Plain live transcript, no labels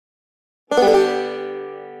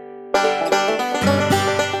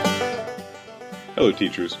Hello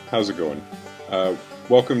teachers, how's it going? Uh,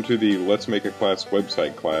 Welcome to the Let's Make a Class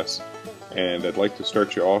website class, and I'd like to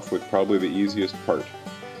start you off with probably the easiest part.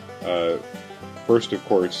 Uh, First, of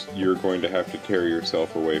course, you're going to have to tear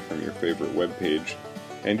yourself away from your favorite web page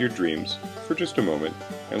and your dreams for just a moment,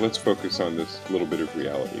 and let's focus on this little bit of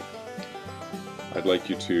reality. I'd like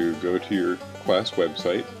you to go to your class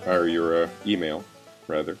website, or your email,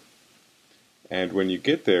 rather, and when you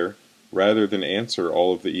get there, rather than answer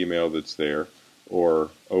all of the email that's there, or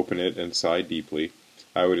open it and sigh deeply,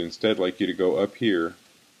 I would instead like you to go up here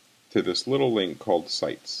to this little link called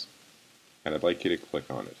Sites, and I'd like you to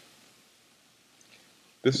click on it.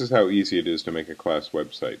 This is how easy it is to make a class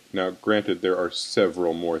website. Now, granted, there are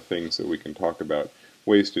several more things that we can talk about,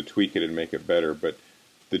 ways to tweak it and make it better, but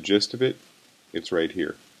the gist of it, it's right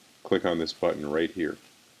here. Click on this button right here.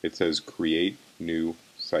 It says Create New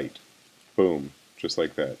Site. Boom, just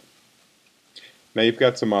like that. Now you've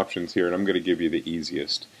got some options here, and I'm going to give you the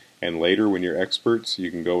easiest. And later, when you're experts,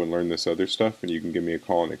 you can go and learn this other stuff, and you can give me a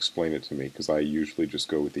call and explain it to me, because I usually just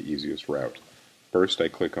go with the easiest route. First, I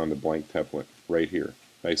click on the blank template, right here,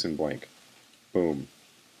 nice and blank. Boom.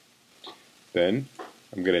 Then,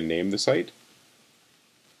 I'm going to name the site.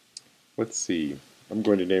 Let's see, I'm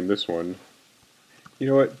going to name this one, you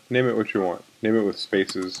know what, name it what you want. Name it with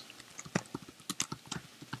spaces.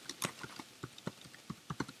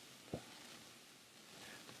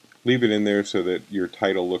 Leave it in there so that your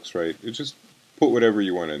title looks right. Just put whatever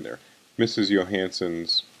you want in there. Mrs.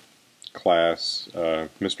 Johansson's class,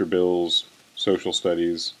 Mr. Bill's social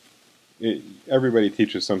studies. Everybody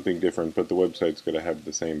teaches something different, but the website's going to have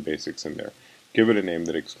the same basics in there. Give it a name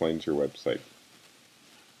that explains your website.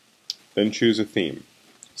 Then choose a theme.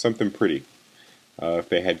 Something pretty. If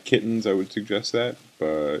they had kittens, I would suggest that,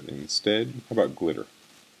 but instead, how about glitter?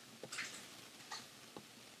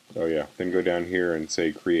 Oh yeah, then go down here and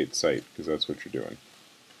say Create Site, because that's what you're doing.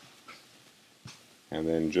 And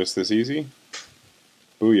then just this easy,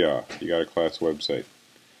 booyah, you got a class website.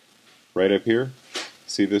 Right up here,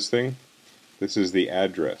 see this thing? This is the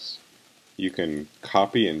address. You can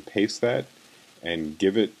copy and paste that and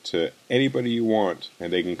give it to anybody you want,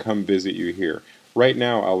 and they can come visit you here. Right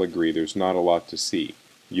now, I'll agree, there's not a lot to see.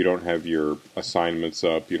 You don't have your assignments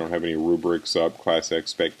up, you don't have any rubrics up, class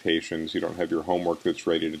expectations, you don't have your homework that's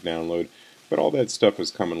ready to download, but all that stuff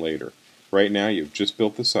is coming later. Right now you've just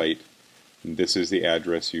built the site, and this is the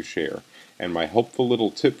address you share. And my helpful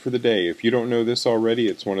little tip for the day, if you don't know this already,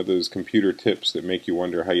 it's one of those computer tips that make you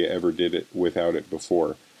wonder how you ever did it without it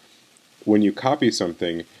before. When you copy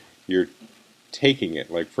something, you're taking it,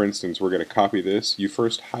 like for instance, we're going to copy this, you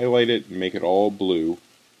first highlight it and make it all blue,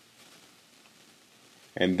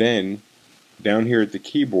 and then down here at the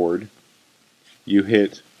keyboard you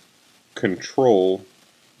hit Control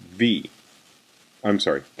V. I'm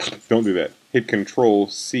sorry, don't do that. Hit Control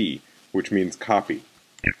C, which means copy.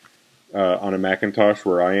 On a Macintosh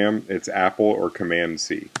where I am, it's Apple or Command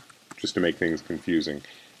C, just to make things confusing.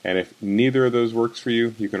 And if neither of those works for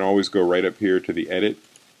you, you can always go right up here to the Edit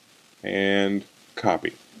and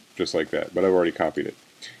copy, just like that. But I've already copied it.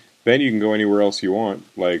 Then you can go anywhere else you want,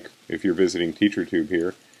 like if you're visiting TeacherTube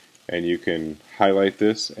here, and you can highlight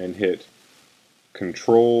this and hit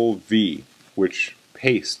Control V, which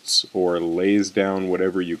pastes or lays down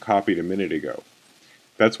whatever you copied a minute ago.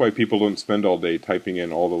 That's why people don't spend all day typing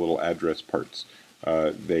in all the little address parts.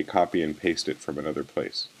 They copy and paste it from another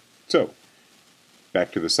place. So,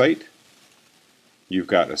 back to the site. You've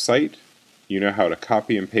got a site. You know how to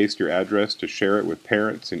copy and paste your address to share it with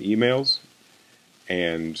parents and emails.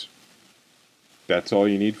 And that's all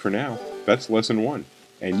you need for now. That's lesson 1.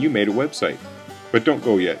 And you made a website. But don't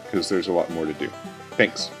go yet, because there's a lot more to do.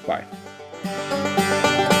 Thanks. Bye.